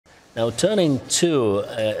Now, turning to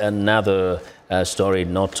another story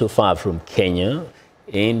not too far from Kenya,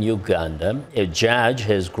 in Uganda, a judge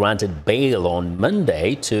has granted bail on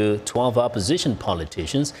Monday to 12 opposition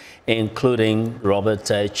politicians, including Robert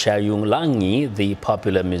Kyagulanyi, the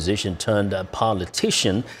popular musician turned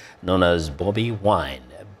politician known as Bobi Wine.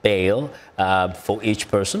 Bail for each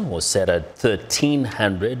person was set at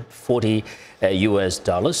 $1,340 US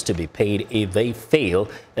to be paid if they fail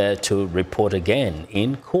to report again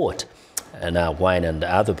in court. And Wine and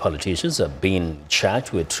other politicians are being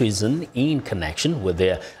charged with treason in connection with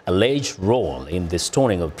their alleged role in the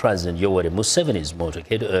stoning of President Yoweri Museveni's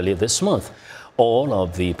motorcade earlier this month. All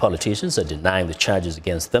of the politicians are denying the charges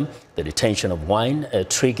against them. The detention of Wine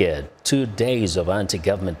triggered 2 days of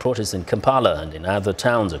anti-government protests in Kampala and in other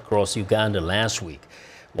towns across Uganda last week.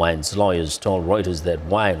 Wine's lawyers told Reuters that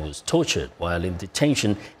Wine was tortured while in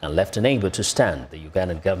detention and left unable to stand. The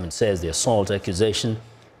Ugandan government says the assault accusation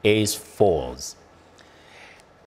is false.